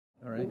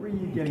right? What were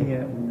you getting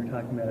at when you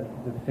were talking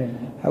about the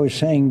thing? I was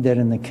saying that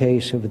in the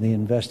case of the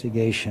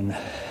investigation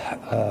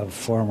of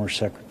former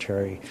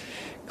Secretary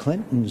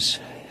Clinton's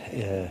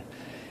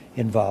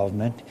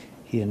involvement,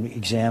 he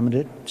examined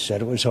it,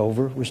 said it was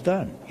over, it was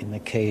done. In the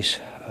case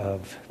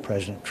of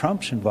President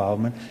Trump's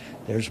involvement,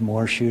 there's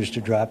more shoes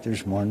to drop,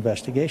 there's more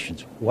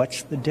investigations.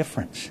 What's the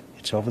difference?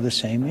 It's over the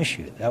same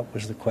issue. That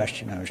was the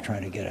question I was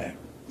trying to get at.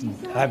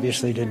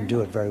 Obviously didn't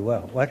do it very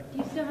well. What? Do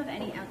you still have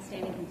any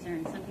outstanding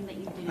concerns, something that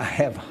you didn't? I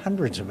have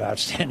hundreds of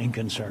outstanding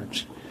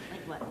concerns.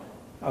 Like what?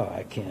 Oh,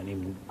 I can't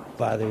even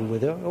bother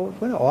with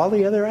all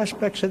the other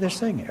aspects of this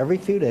thing. Every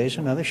few days,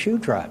 another shoe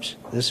drops.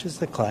 This is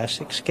the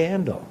classic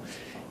scandal.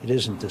 It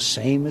isn't the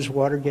same as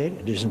Watergate.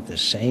 It isn't the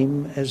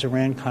same as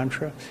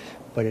Iran-Contra,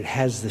 but it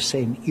has the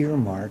same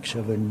earmarks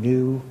of a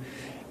new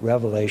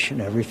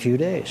revelation every few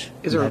days.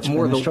 Is there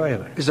more the story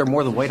of it? Is there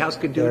more the White House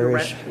could do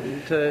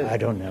I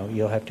don't know.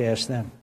 You'll have to ask them.